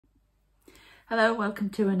Hello, welcome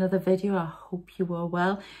to another video. I hope you are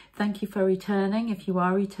well. Thank you for returning. If you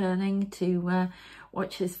are returning to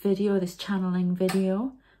watch this video, this channeling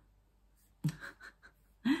video.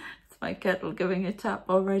 It's my kettle giving a tap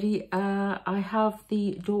already. I have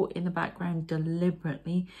the door in the background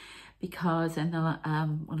deliberately because in the,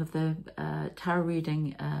 one of the tarot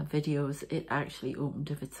reading videos, it actually opened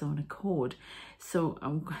of its own accord. So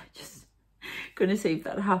I'm just going to see if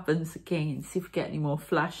that happens again, see if we get any more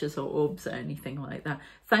flashes or orbs or anything like that.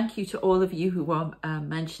 Thank you to all of you who are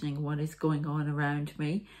mentioning what is going on around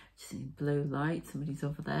me. Just seeing blue light, somebody's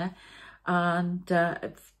over there. And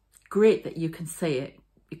it's great that you can see it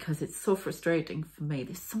because it's so frustrating for me.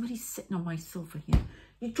 There's somebody sitting on my sofa here.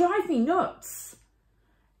 You drive me nuts.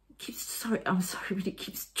 It keeps, I'm sorry, but it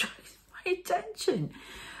keeps drawing my attention.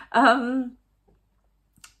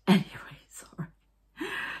 Anyway, sorry.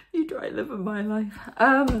 You try living my life.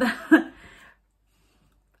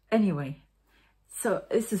 Anyway, so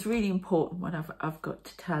this is really important what I've got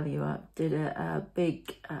to tell you. I did a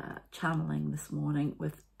big channeling this morning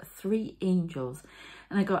with 3 angels,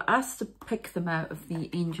 and I got asked to pick them out of the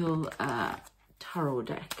angel tarot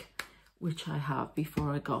deck, which I have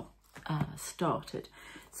before I got started.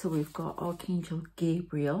 So we've got Archangel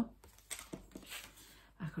Gabriel.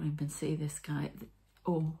 I can't even see this guy.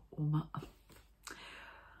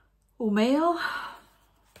 Male,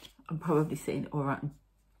 I'm probably saying Oran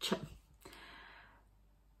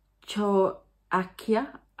Choakia.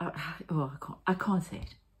 I can't say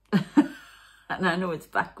it. And I know it's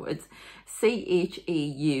backwards.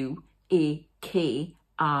 Chauakieh.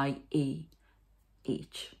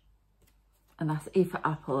 And that's A for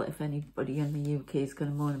apple, if anybody in the UK is going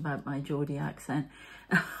to moan about my Geordie accent.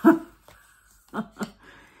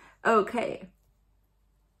 Okay.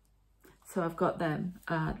 So I've got them.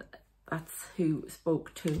 That's who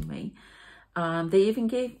spoke to me. They even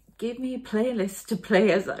gave me a playlist to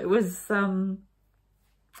play as I was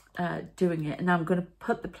doing it. And I'm going to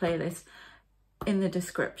put the playlist in the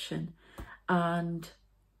description. And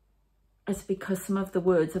it's because some of the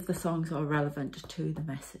words of the songs are relevant to the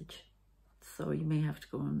message. So you may have to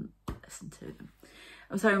go and listen to them.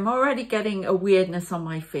 I'm sorry, I'm already getting a weirdness on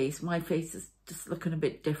my face. My face is just looking a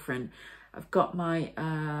bit different. I've got my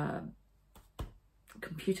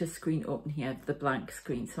computer screen open here, the blank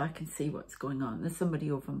screen, so I can see what's going on. There's somebody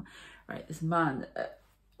over, right, there's a man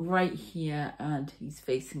right here and he's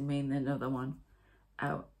facing me, and another one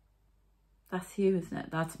out. That's you, isn't it?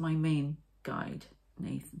 That's my main guide,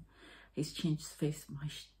 Nathan. He's changed the face of my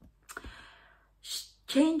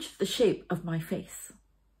changed the shape of my face.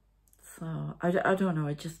 So I don't know,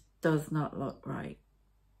 it just does not look right.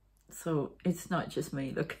 So it's not just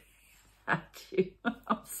me looking at you.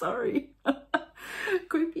 I'm sorry.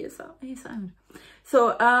 Creepy as that may sound.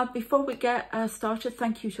 So before we get started,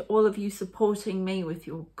 thank you to all of you supporting me with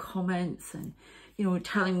your comments and, you know,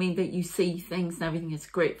 telling me that you see things and everything. Is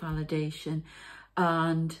great validation,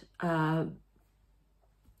 and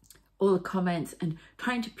all the comments and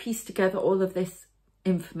trying to piece together all of this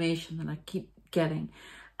information that I keep getting.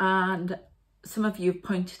 And some of you have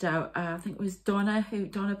pointed out, I think it was Donna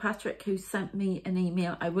Patrick who sent me an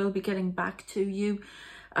email. I will be getting back to you.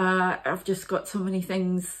 I've just got so many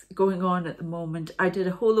things going on at the moment. I did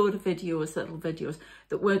a whole load of videos, little videos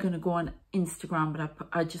that were going to go on Instagram, but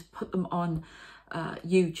I just put them on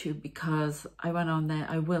YouTube because I went on there.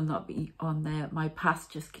 I will not be on there. My past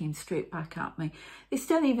just came straight back at me. They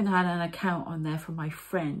still even had an account on there for my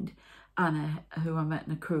friend Anna, who I met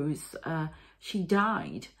on a cruise. She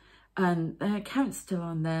died, and the account's still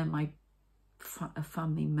on there. A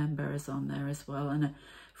family member is on there as well, and a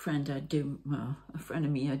friend a friend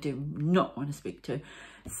of me I do not want to speak to.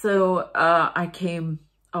 So I came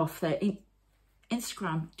off there.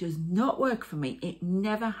 Instagram does not work for me. It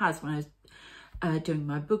never has when I was doing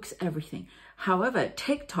my books, everything. However,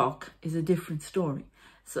 TikTok is a different story.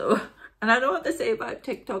 So, and I don't know what to say about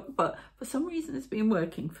TikTok, but for some reason it's been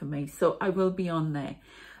working for me. So I will be on there.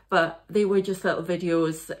 But they were just little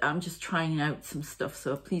videos. I'm just trying out some stuff.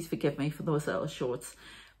 So please forgive me for those little shorts.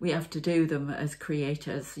 We have to do them as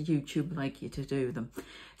creators. YouTube like you to do them.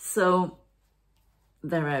 So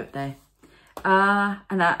they're out there.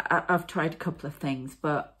 And I've tried a couple of things.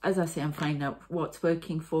 But as I say, I'm finding out what's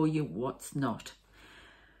working for you, what's not.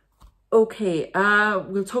 Okay,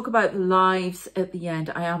 we'll talk about the lives at the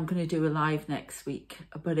end. I am going to do a live next week,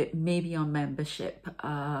 but it may be on membership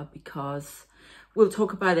because we'll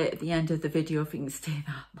talk about it at the end of the video if we can stay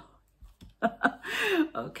that long.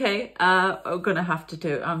 Okay, I'm going to have to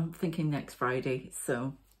do it. I'm thinking next Friday,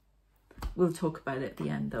 so we'll talk about it at the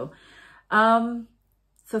end though.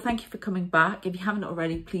 So thank you for coming back. If you haven't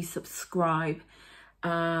already, please subscribe.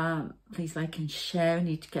 Please like and share. I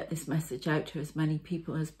need to get this message out to as many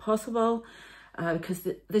people as possible, because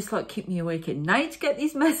this lot keep me awake at night to get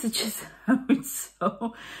these messages out.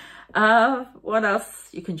 So what else?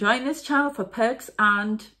 You can join this channel for perks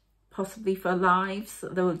and possibly for lives.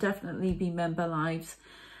 There will definitely be member lives.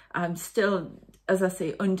 I'm still, as I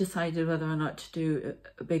say, undecided whether or not to do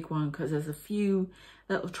a big one, because there's a few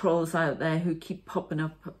little trolls out there who keep popping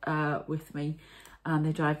up with me, and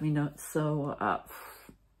they drive me nuts. So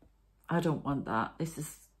I don't want that. This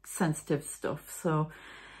is sensitive stuff. So,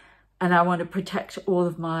 and I want to protect all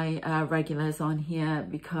of my regulars on here,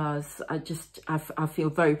 because I feel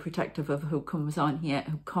very protective of who comes on here,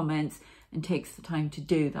 who comments and takes the time to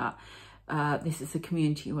do that. This is a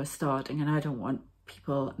community we're starting, and I don't want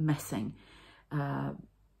people messing. I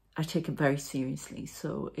take it very seriously.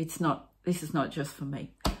 So this is not just for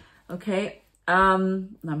me. Okay.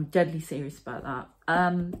 I'm deadly serious about that.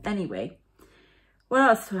 Anyway, what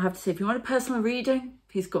else do I have to say? If you want a personal reading,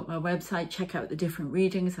 please go to my website, check out the different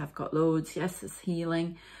readings. I've got loads. Yes, it's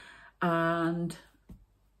healing. And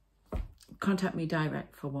contact me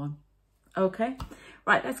direct for one. Okay.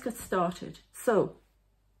 Right, let's get started. So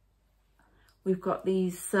we've got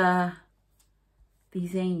these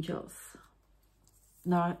angels.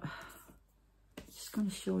 Now, I'm just going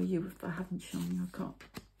to show you, if I haven't shown you, I've got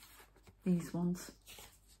these ones.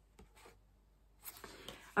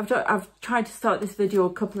 I've tried to start this video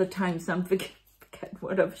a couple of times and forget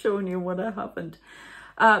what I've shown you, what I haven't.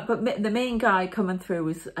 But the main guy coming through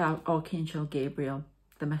is Archangel Gabriel,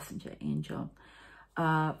 the messenger angel.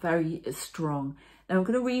 Very strong. Now I'm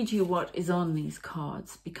going to read you what is on these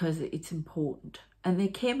cards, because it's important. And they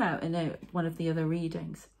came out in one of the other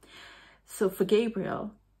readings. So for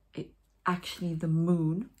Gabriel, actually the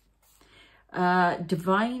moon,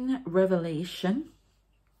 divine revelation,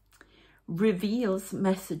 reveals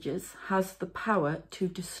messages, has the power to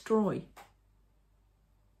destroy.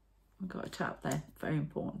 I've got a tap there, very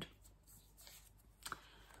important.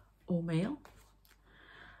 Or male.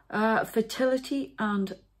 Fertility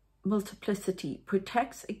and multiplicity,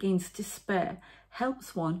 protects against despair,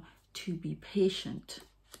 helps one to be patient.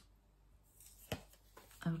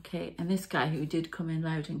 Okay, and this guy who did come in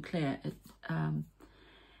loud and clear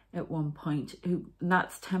at one point, and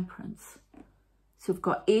that's temperance. So we've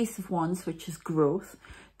got Ace of Wands, which is growth.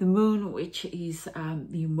 The moon, which is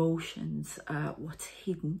the emotions, what's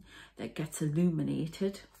hidden, that gets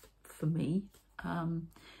illuminated for me.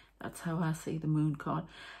 That's how I see the moon card.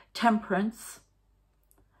 Temperance.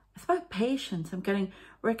 It's about patience. I'm getting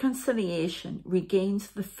reconciliation, regains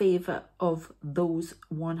the favour of those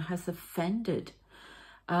one has offended.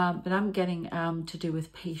 But I'm getting to do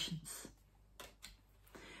with patience.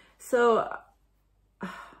 So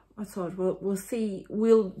that's odd. We'll see.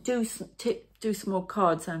 We'll do some more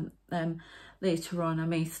cards and later on. I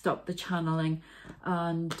may stop the channeling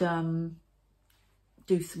and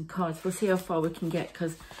do some cards. We'll see how far we can get,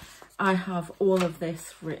 because I have all of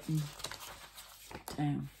this written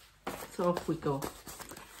down. So off we go.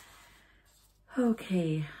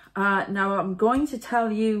 Okay. Now I'm going to tell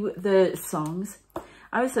you the songs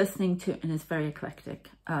I was listening to, and it's very eclectic.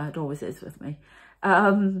 It always is with me.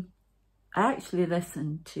 I actually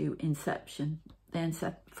listened to Inception,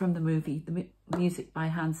 from the movie, the music by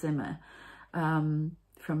Hans Zimmer, from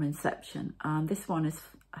Inception. And this one is,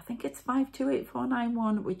 I think it's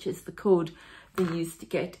 528491, which is the code they use to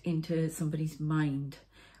get into somebody's mind,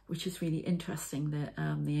 which is really interesting that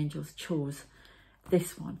the angels chose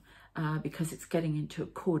this one. Because it's getting into a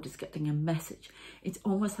code, it's getting a message. It's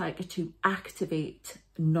almost like to activate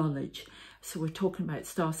knowledge. So we're talking about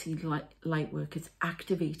starseed light work. It's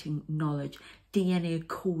activating knowledge, DNA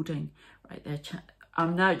coding, right there.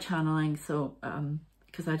 I'm now channeling, so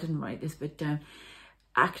because I didn't write this bit down.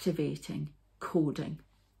 Activating, coding,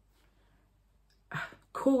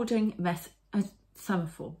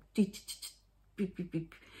 semaphore. It's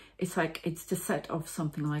like, it's to set off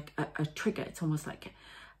something like a trigger. It's almost like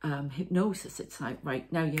hypnosis. It's like,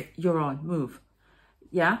 right, now you're on, move.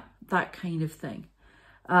 Yeah, that kind of thing.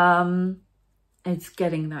 It's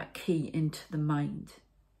getting that key into the mind.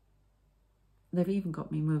 They've even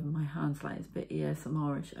got me moving my hands like it's a bit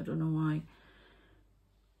ASMR-ish. I don't know why.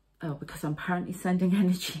 Oh, because I'm apparently sending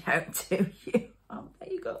energy out to you. Oh,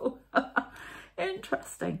 there you go.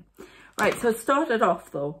 Interesting. Right, so it started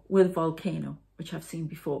off though with Volcano, which I've seen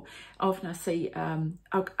before. Often I see,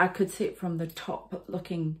 I could see it from the top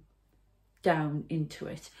looking down into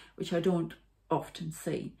it, which I don't often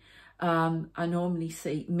see. I normally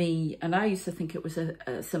see me, and I used to think it was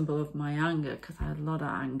a symbol of my anger, because I had a lot of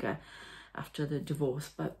anger after the divorce,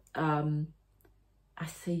 but I I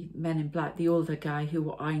see men in black, the older guy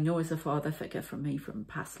who I know is a father figure from me from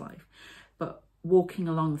past life, but walking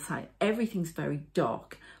alongside. Everything's very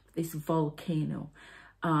dark, this volcano.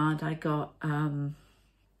 And I got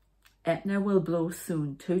Etna will blow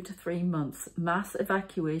soon, 2 to 3 months. Mass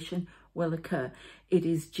evacuation will occur. It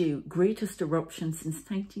is due. Greatest eruption since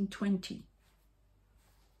 1920.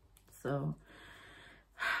 So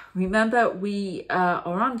remember, we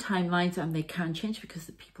are on timelines and they can change because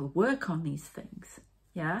the people work on these things.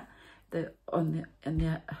 Yeah, in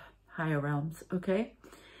the higher realms. Okay,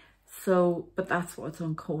 so but that's what's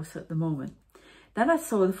on course at the moment. Then I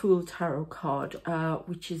saw the Fool Tarot card,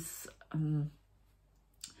 which is I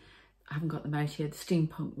haven't got them out here, the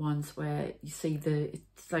steampunk ones where you see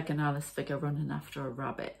it's like an Alice figure running after a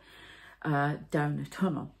rabbit down a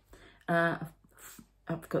tunnel.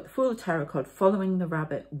 I've got the Fool Tarot card, following the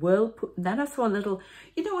rabbit, whirlpool. Then I saw a little,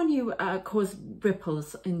 you know when you cause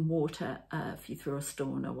ripples in water if you throw a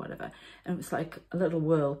stone or whatever, and it was like a little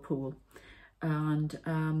whirlpool. And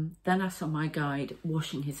then I saw my guide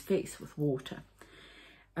washing his face with water.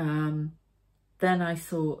 Then I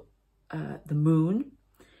saw the moon,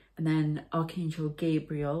 and then Archangel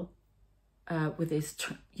Gabriel with his,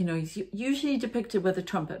 you know, he's usually depicted with a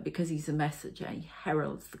trumpet because he's a messenger. He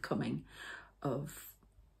heralds the coming of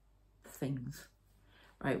things,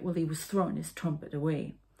 right? Well, he was throwing his trumpet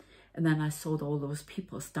away, and then I saw all those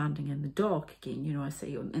people standing in the dark again, you know, I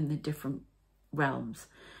say in the different realms,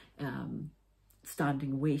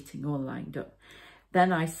 standing waiting, all lined up.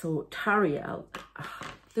 Then I saw Tariel.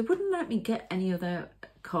 They wouldn't let me get any other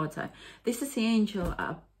cards out. This is the angel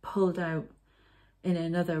I pulled out in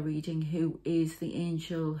another reading, who is the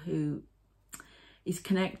angel who is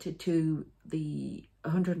connected to the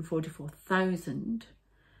 144,000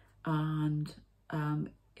 and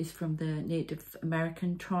is from the Native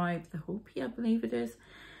American tribe, the Hopi, I believe it is.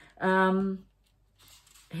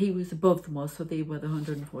 He was above them all, so they were the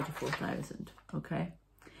 144,000, okay?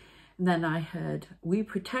 And then I heard, we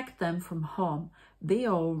protect them from harm. They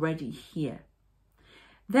are already here.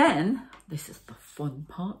 Then, this is the fun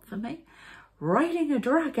part for me, riding a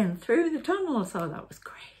dragon through the tunnels. Oh, that was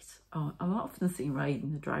great. Oh, I'm often seen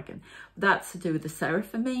riding the dragon. That's to do with the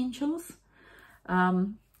seraphim angels.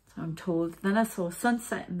 So I'm told. Then I saw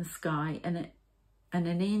sunset in the sky and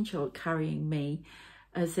an angel carrying me,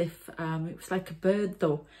 as if it was like a bird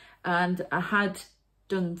though. And I had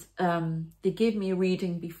done, they gave me a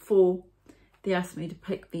reading before they asked me to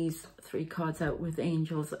pick these 3 cards out with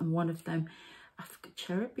angels, and one of them, I forget,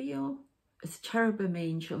 Cherubiel? It's a cherubim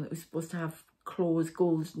angel. It was supposed to have claws,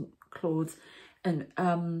 golden claws, and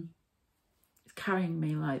it's carrying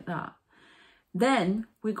me like that. Then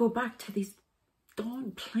we go back to this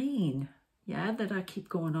darn plane, yeah, that I keep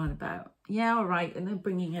going on about. Yeah, all right, and they're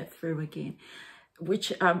bringing it through again,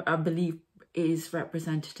 which I believe is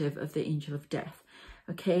representative of the angel of death.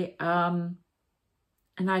 Okay, and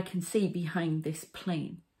I can see behind this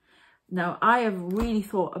plane. Now, I have really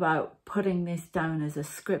thought about putting this down as a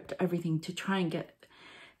script, everything, to try and get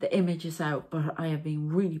the images out, but I have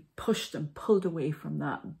been really pushed and pulled away from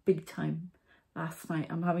that big time last night.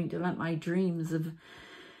 I'm having to let my dreams of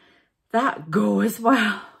that go as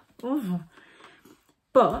well. Oh.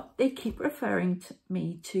 But they keep referring to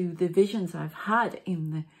me to the visions I've had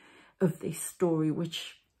of this story,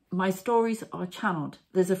 which my stories are channeled.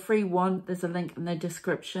 There's a free one, there's a link in the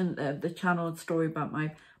description, the channeled story about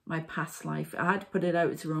my past life. I had to put it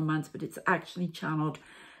out as a romance, but it's actually channeled.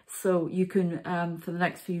 So you can, for the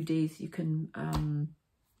next few days, you can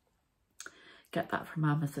get that from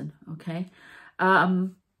Amazon, okay?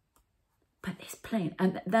 But this plane,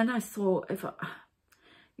 and then I saw,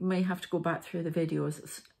 you may have to go back through the videos.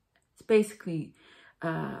 It's basically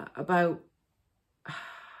about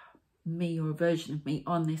me, or a version of me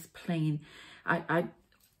on this plane.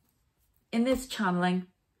 In this channeling,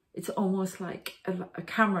 it's almost like a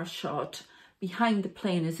camera shot behind the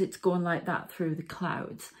plane as it's going like that through the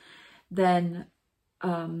clouds. Then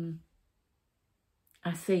I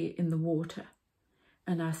see it in the water,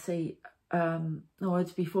 and I see, no,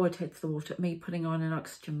 it's before it hits the water, me putting on an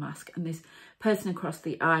oxygen mask, and this person across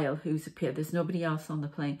the aisle who's appeared, there's nobody else on the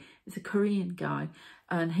plane, it's a Korean guy,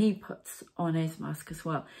 and he puts on his mask as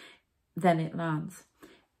well. Then it lands.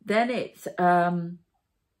 Then it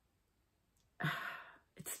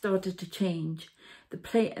started to change. The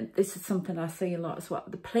plane, and this is something I say a lot as well,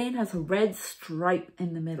 the plane has a red stripe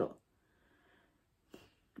in the middle,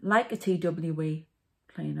 like a TWA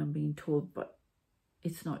plane, I'm being told, but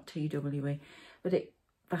it's not TWA. But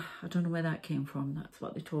I don't know where that came from. That's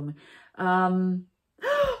what they told me. I'm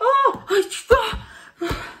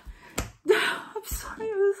sorry,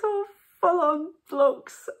 it was all full on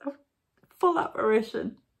blocks. full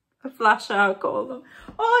apparition. A flash, I call them.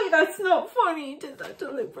 Oh, that's not funny. You did that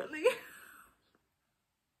deliberately.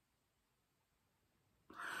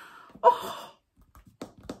 Oh.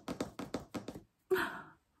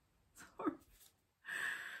 Sorry.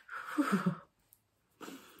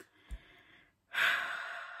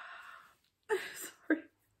 Sorry.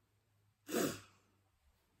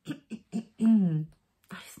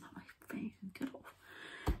 That's not my face. Get off.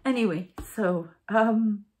 Anyway, so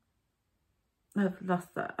I've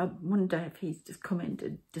lost that. I wonder if he's just come in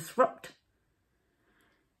to disrupt.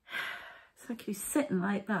 It's like he's sitting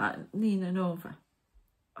like that, leaning over.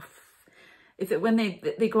 When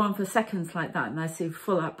they go on for seconds like that, and I see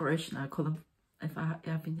full apparition, I call them. If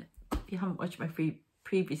you haven't watched my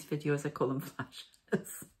previous videos, I call them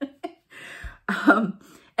flashes.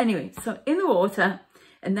 Anyway, so in the water,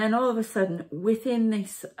 and then all of a sudden within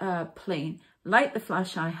this plane, like the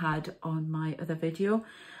flash I had on my other video,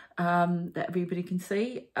 that everybody can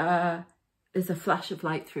see, there's a flash of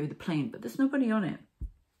light through the plane, but there's nobody on it.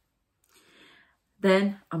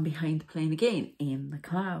 Then I'm behind the plane again in the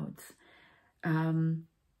clouds, and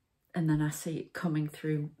then I see it coming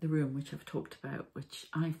through the room, which I've talked about, which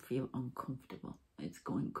I feel uncomfortable. It's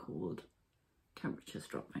going cold, temperature's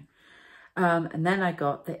dropping. And then I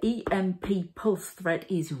got the EMP Pulse threat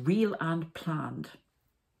is real and planned.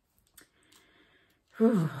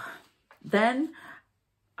 Whew. Then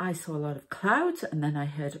I saw a lot of clouds, and then I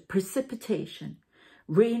heard precipitation.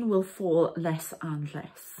 Rain will fall less and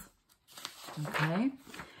less. Okay.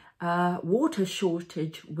 Water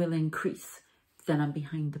shortage will increase. Then I'm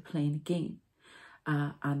behind the plane again.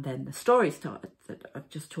 And then the story started that I've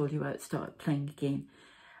just told you about, started playing again.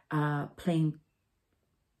 The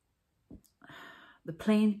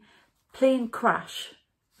plane crash.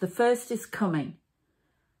 The first is coming.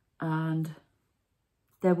 And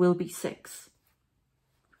there will be 6.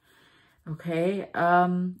 Okay,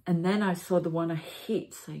 and then I saw the one I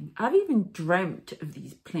hate seeing. I've even dreamt of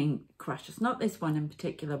these plane crashes, not this one in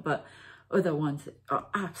particular, but other ones that are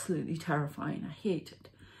absolutely terrifying. I hate it.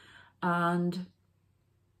 And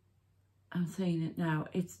I'm saying it now,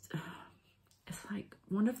 it's like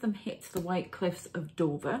one of them hits the white cliffs of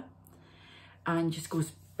Dover and just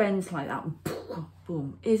bends like that, and boom,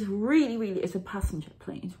 boom. It's really, it's a passenger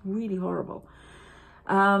plane. It's really horrible.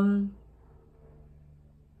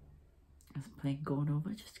 There's a plane going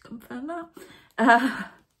over, just to confirm that.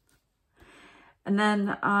 And then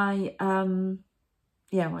white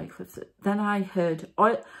cliffs. Then I heard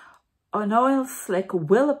an oil slick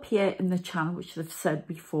will appear in the channel, which I've said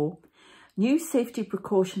before. New safety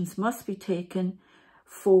precautions must be taken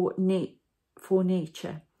for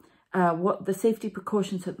nature. What the safety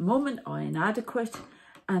precautions at the moment are inadequate,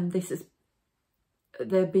 and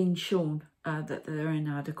they're being shown that they're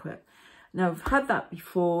inadequate. Now, I've had that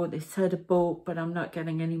before. They said a boat, but I'm not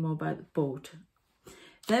getting any more about the boat.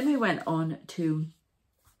 Then we went on to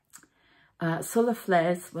solar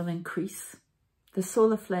flares will increase. The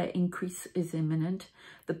solar flare increase is imminent.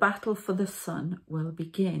 The battle for the sun will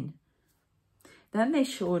begin. Then they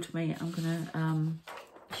showed me,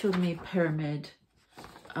 showed me a pyramid,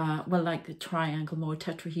 like the triangle, more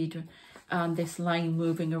tetrahedron, and this line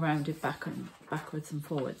moving around it backwards and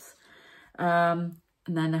forwards.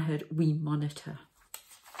 And then I heard we monitoring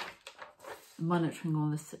all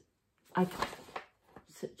the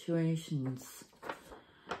situations.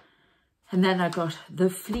 And then I got the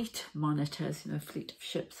fleet monitors, fleet of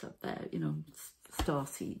ships up there, star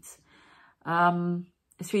seeds.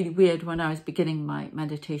 It's really weird. When I was beginning my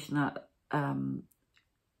meditation, that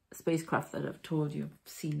spacecraft that I've told you,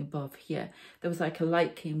 I've seen above here, there was like a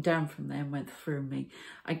light came down from there and went through me.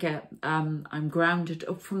 I'm grounded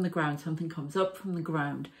up from the ground. Something comes up from the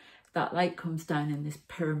ground. That light comes down in this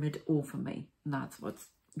pyramid over me. And that's what's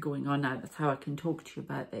going on now. That's how I can talk to you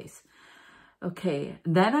about this. Okay,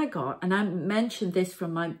 and then and I mentioned this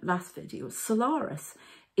from my last video, Solaris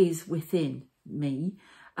is within me,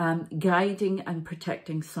 guiding and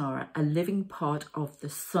protecting Sarah, a living part of the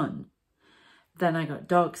sun. Then I got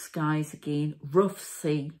dark skies again, rough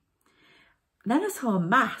sea. Then I saw a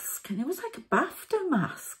mask, and it was like a BAFTA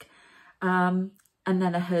mask. And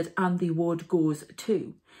then I heard, and the award goes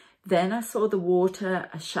to. Then I saw the water,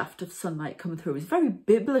 a shaft of sunlight coming through. It was very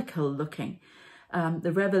biblical looking.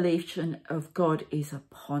 The revelation of God is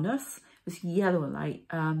upon us. It was yellow light.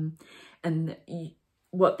 And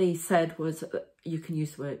what they said was, you can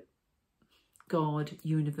use the word God,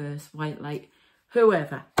 universe, white light,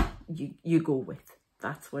 whoever you go with.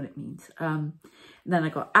 That's what it means. And then I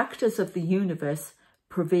got actors of the universe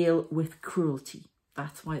prevail with cruelty.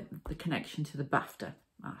 That's why the connection to the BAFTA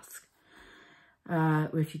mask.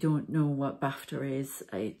 If you don't know what BAFTA is,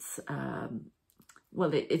 it's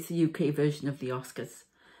well, it's the UK version of the Oscars.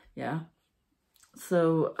 Yeah.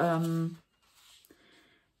 So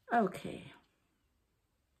okay.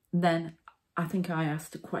 Then I think I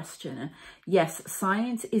asked a question. Yes,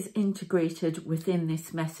 science is integrated within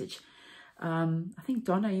this message. I think,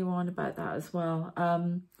 Donna, you were on about that as well.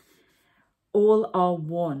 All are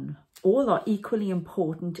one. All are equally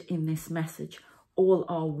important in this message. All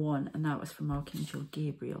are one. And that was from Archangel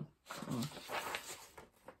Gabriel. So,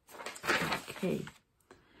 okay.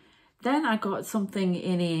 Then I got something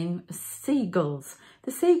in seagulls.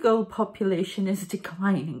 The seagull population is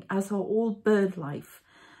declining, as are all bird life.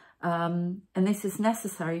 And this is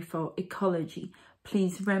necessary for ecology.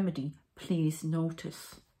 Please remedy. Please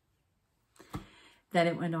notice. Then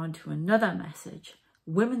it went on to another message.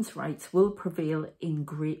 Women's rights will prevail in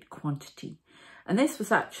great quantity. And this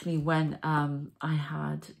was actually when I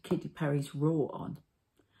had Katy Perry's Raw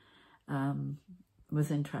on. Was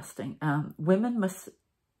interesting. Women must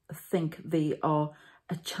think they are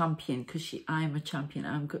a champion, because I am a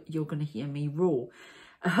champion. You're going to hear me roar.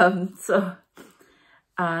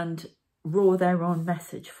 And roar their own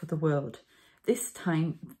message for the world. This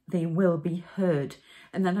time they will be heard.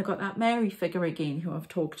 And then I got that Mary figure again, who I've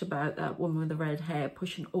talked about, that woman with the red hair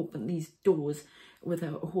pushing open these doors with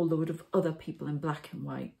a whole load of other people in black and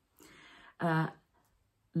white.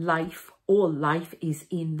 All life is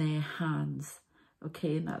in their hands.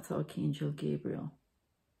 Okay, and that's Archangel Gabriel.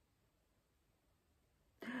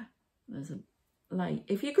 There's a light.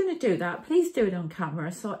 If you're going to do that, please do it on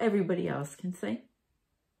camera so everybody else can see.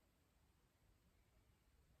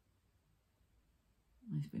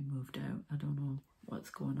 It's been moved out. I don't know what's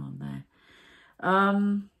going on there.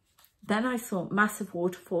 Then I saw massive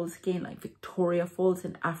waterfalls again, like Victoria Falls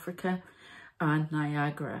in Africa and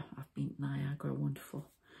Niagara. I've been to Niagara, wonderful.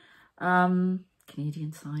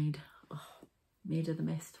 Canadian side, oh, Made of the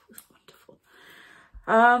Mist was wonderful.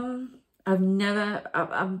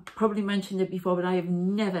 I've probably mentioned it before, but I have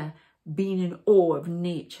never been in awe of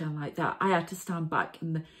nature like that. I had to stand back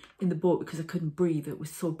in the boat because I couldn't breathe. It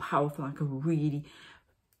was so powerful.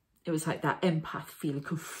 It was like that empath feel. You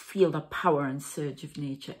could feel the power and surge of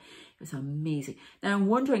nature. It was amazing. Now I'm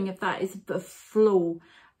wondering if that is a flow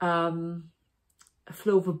of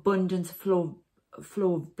abundance, a flow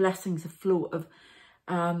of blessings, a flow of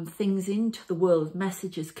things into the world,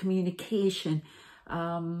 messages, communication.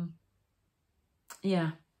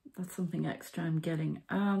 Yeah, that's something extra I'm getting.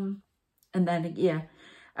 And then, yeah,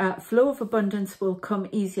 flow of abundance will come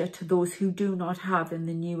easier to those who do not have in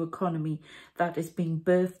the new economy that is being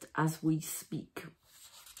birthed as we speak.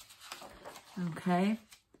 Okay.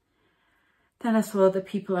 Then I saw the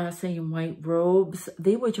people are saying white robes.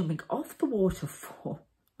 They were jumping off the waterfall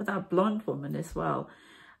with that blonde woman as well.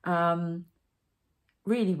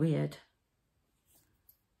 Really weird.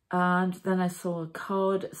 And then I saw a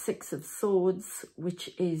card, 6 of Swords,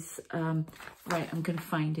 which is, right, I'm going to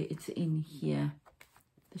find it. It's in here.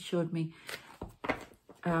 They showed me,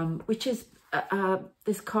 which is,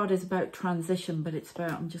 this card is about transition, but it's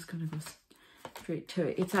about, I'm just going to go straight to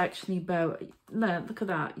it. It's actually about, no, look at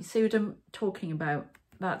that. You see what I'm talking about?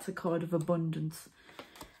 That's a card of abundance.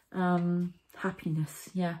 Happiness,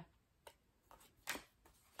 yeah.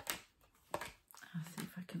 I'll see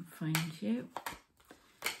if I can find you.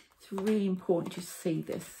 It's really important to see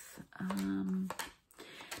this.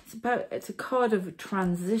 It's a card of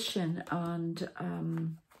transition and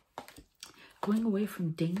going away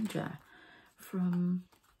from danger, from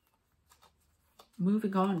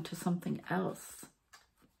moving on to something else,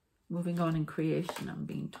 moving on in creation, I'm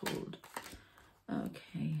being told.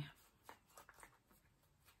 Okay.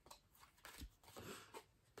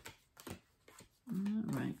 All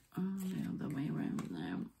right, the other way around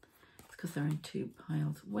now. Because they're in 2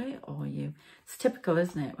 piles. Where are you? It's typical,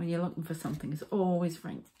 isn't it? When you're looking for something, it's always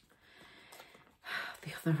right.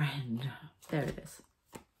 The other end. There it is.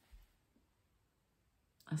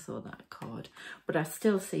 I saw that card. But I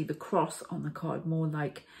still see the cross on the card, more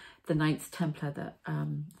like the Knights Templar that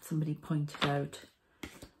somebody pointed out.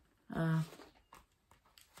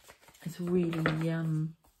 It's really,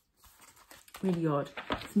 really odd.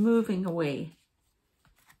 It's moving away.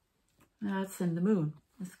 That's in the moon.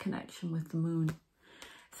 This connection with the moon.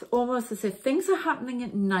 It's almost as if things are happening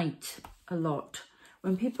at night a lot.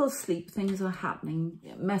 When people sleep, things are happening.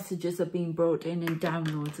 Messages are being brought in and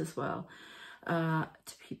downloads as well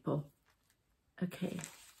to people. Okay.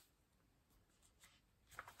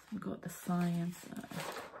 We've got the science.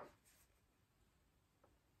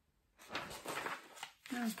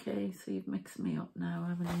 Okay, so you've mixed me up now,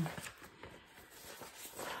 haven't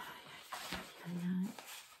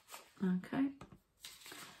you? Okay.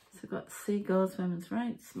 we've got seagulls, women's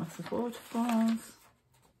rights, massive waterfalls.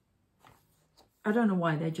 I don't know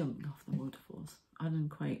why they're jumping off the waterfalls. I didn't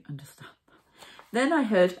quite understand that. Then I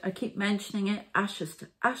heard, I keep mentioning it, Ashes to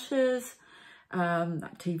Ashes,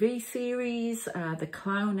 that TV series, the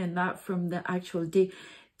clown in that from the actual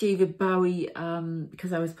David Bowie,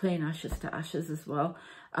 because I was playing Ashes to Ashes as well.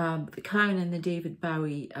 The clown in the David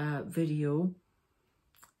Bowie video,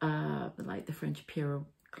 like the French Pierrot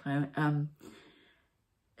clown,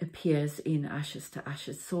 appears in Ashes to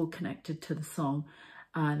Ashes, so connected to the song,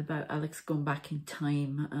 and about Alex going back in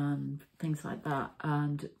time and things like that,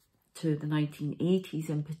 and to the 1980s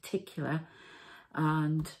in particular,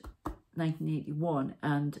 and 1981,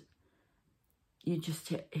 and you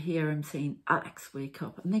just hear him saying, Alex, wake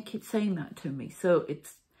up, and they keep saying that to me. So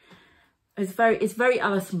it's very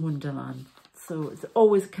Alice in Wonderland, so it's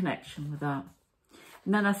always a connection with that.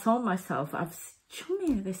 And then I saw myself, I've shown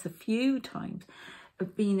you this a few times,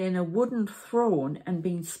 of being in a wooden throne and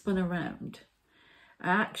being spun around. I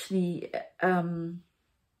actually, and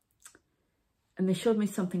they showed me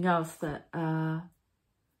something else that I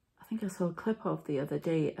think I saw a clip of the other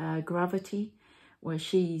day, Gravity, where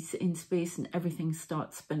she's in space and everything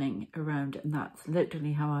starts spinning around, and that's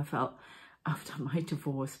literally how I felt after my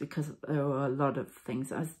divorce, because there were a lot of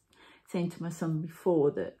things. I was saying to my son before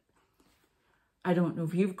that I don't know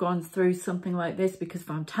if you've gone through something like this, because if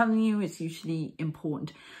I'm telling you, it's usually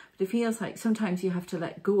important. But it feels like sometimes you have to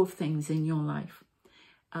let go of things in your life.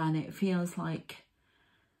 And it feels like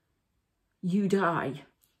you die,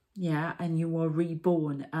 yeah, and you are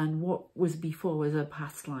reborn. And what was before was a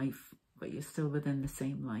past life, but you're still within the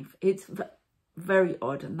same life. It's very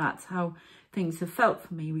odd, and that's how things have felt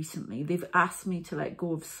for me recently. They've asked me to let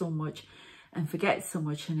go of so much and forget so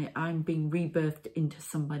much, and I'm being rebirthed into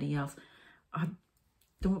somebody else I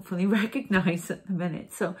don't fully recognize at the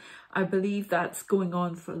minute. So I believe that's going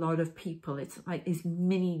on for a lot of people. It's like this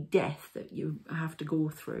mini death that you have to go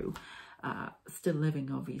through, still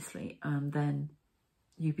living obviously, and then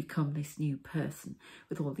you become this new person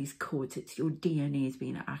with all these codes. It's your DNA is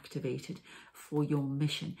being activated for your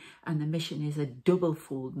mission, and the mission is a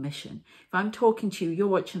double-fold mission. If I'm talking to you, you're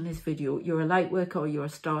watching this video, you're a light worker, or you're a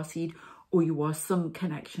starseed, or you are some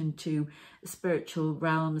connection to spiritual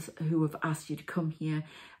realms who have asked you to come here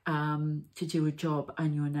to do a job,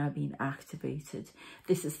 and you're now being activated.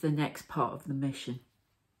 This is the next part of the mission,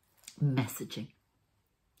 messaging.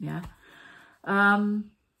 Yeah.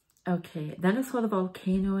 Okay, then I saw the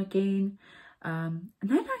volcano again, and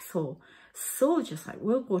then I saw soldiers, like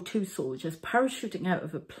World War II soldiers, parachuting out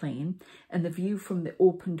of a plane, and the view from the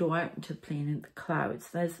open door out into the plane in the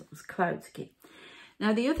clouds. There's those clouds again.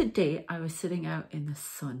 Now, the other day, I was sitting out in the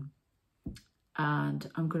sun, and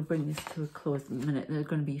I'm going to bring this to a close in a minute. There are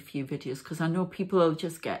going to be a few videos, because I know people will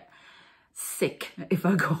just get sick if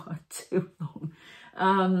I go on too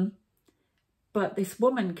long. But this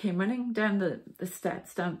woman came running down the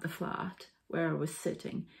steps, down the flat where I was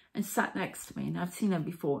sitting, and sat next to me. And I've seen her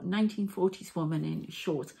before, 1940s woman in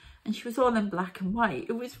shorts, and she was all in black and white.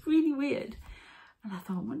 It was really weird. And I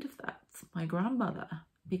thought, I wonder if that's my grandmother,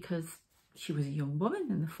 because she was a young woman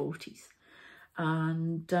in the 40s.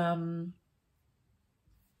 And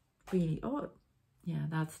really odd. Yeah,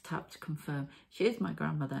 that's tap to confirm. She is my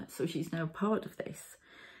grandmother, so she's now part of this.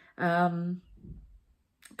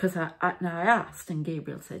 Because I asked, and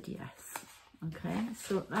Gabriel said yes. Okay,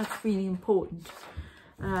 so that's really important.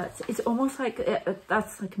 It's almost like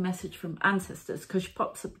that's like a message from ancestors, because she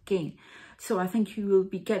pops up again. So I think you will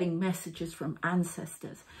be getting messages from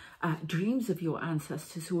ancestors, dreams of your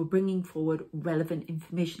ancestors who are bringing forward relevant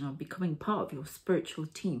information or becoming part of your spiritual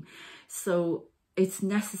team. So it's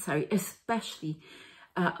necessary, especially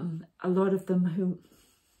a lot of them who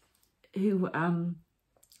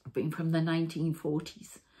being from the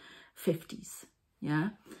 1940s, 50s, yeah,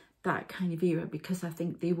 that kind of era, because I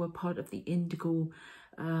think they were part of the Indigo.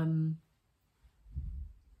 I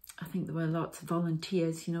think there were lots of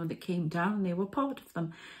volunteers, you know, that came down. They were part of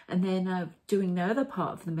them, and then doing the other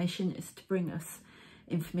part of the mission is to bring us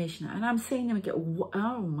information. And I'm seeing them get,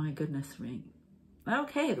 oh my goodness me.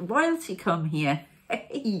 Okay, royalty come here.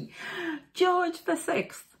 Hey, George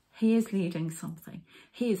VI. He is leading something.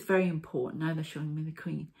 He is very important. Now they're showing me the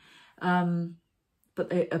Queen.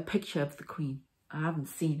 But a picture of the Queen. I haven't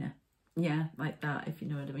seen her. Yeah, like that, if you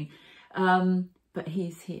know what I mean. But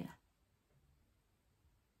he's here.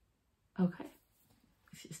 Okay.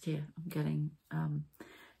 He's just here. I'm getting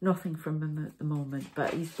nothing from him at the moment.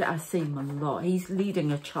 But I see him a lot. He's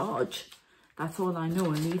leading a charge. That's all I know.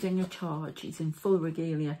 Leading a charge. He's in full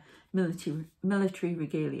regalia. Military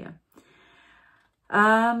regalia.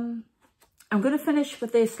 I'm going to finish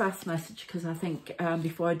with this last message because I think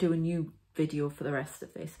before I do a new video for the rest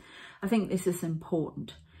of this, I think this is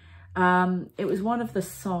important. It was one of the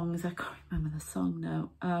songs, I can't remember the song now.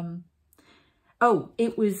 Oh,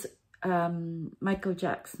 it was Michael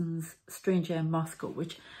Jackson's Stranger in Moscow,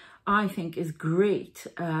 which I think is great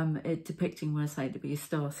at depicting what it's like to be a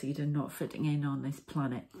starseed and not fitting in on this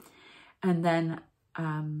planet. And then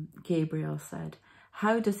Gabriel said,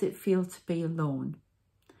 "How does it feel to be alone?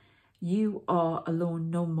 You are alone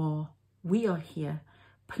no more. We are here.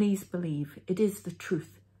 Please believe it is the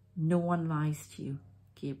truth. No one lies to you,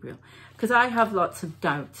 Gabriel." Because I have lots of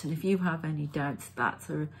doubts, and if you have any doubts, that's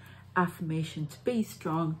an affirmation to be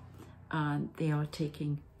strong, and they are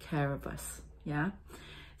taking care of us. Yeah.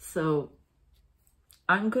 So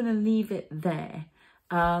I'm going to leave it there.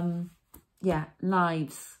 Yeah,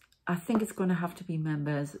 lives. I think it's going to have to be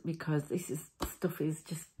members because stuff is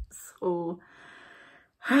just so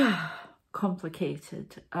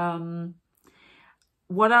complicated.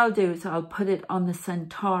 What I'll do is I'll put it on the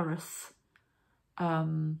Centaurus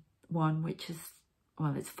one, which is,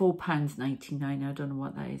 well, it's £4.99. I don't know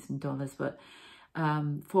what that is in dollars, but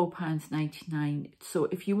 £4.99. So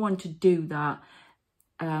if you want to do that,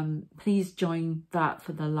 please join that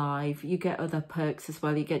for the live. You get other perks as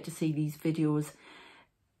well. You get to see these videos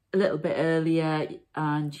a little bit earlier,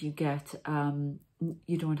 and you get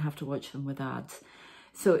you don't have to watch them with ads.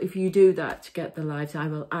 So if you do that to get the lives, I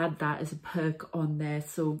will add that as a perk on there.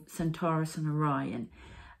 So Centaurus and Orion,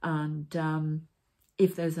 and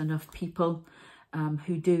if there's enough people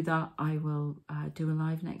who do that, I will do a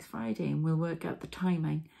live next Friday, and we'll work out the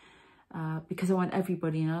timing. Because I want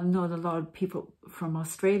everybody, and I know a lot of people from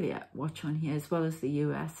Australia watch on here, as well as the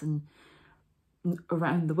US and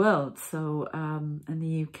around the world, so in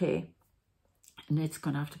the UK, and it's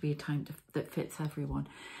going to have to be a time that fits everyone.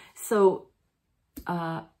 So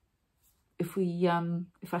if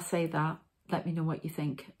I say that, let me know what you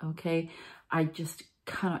think. Okay, I just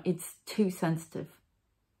cannot, it's too sensitive.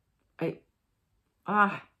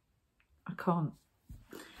 I can't.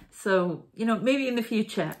 So, you know, maybe in the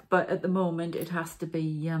future, but at the moment it has to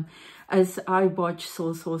be, as I watch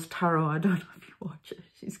Soul Source Tarot, I don't know if you watch it,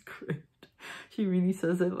 she's great. She really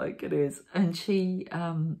says it like it is. And she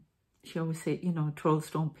always says, you know, trolls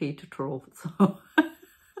don't pay to troll. So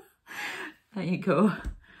there you go.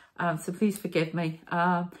 So please forgive me.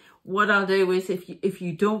 What I'll do is if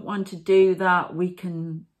you don't want to do that, we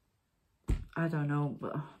can, I don't know,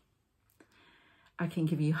 but I can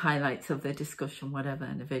give you highlights of the discussion, whatever,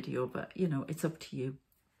 in a video, but you know, it's up to you.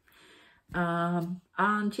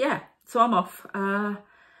 And yeah, so I'm off.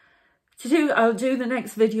 I'll do the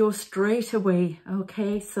next video straight away.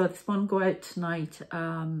 Okay, so this one go out tonight.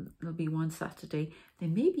 There'll be one Saturday. There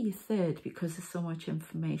may be a third because there's so much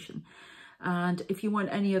information. And if you want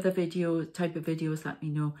any other type of videos, let me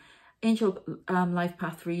know. Angel life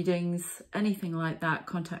path readings, anything like that,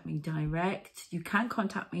 contact me direct. You can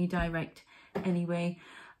contact me direct anyway.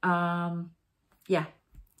 Yeah,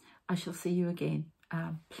 I shall see you again.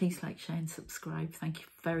 Please like, share and subscribe. Thank you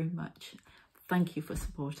very much. Thank you for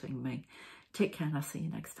supporting me. Take care, and I'll see you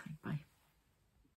next time. Bye.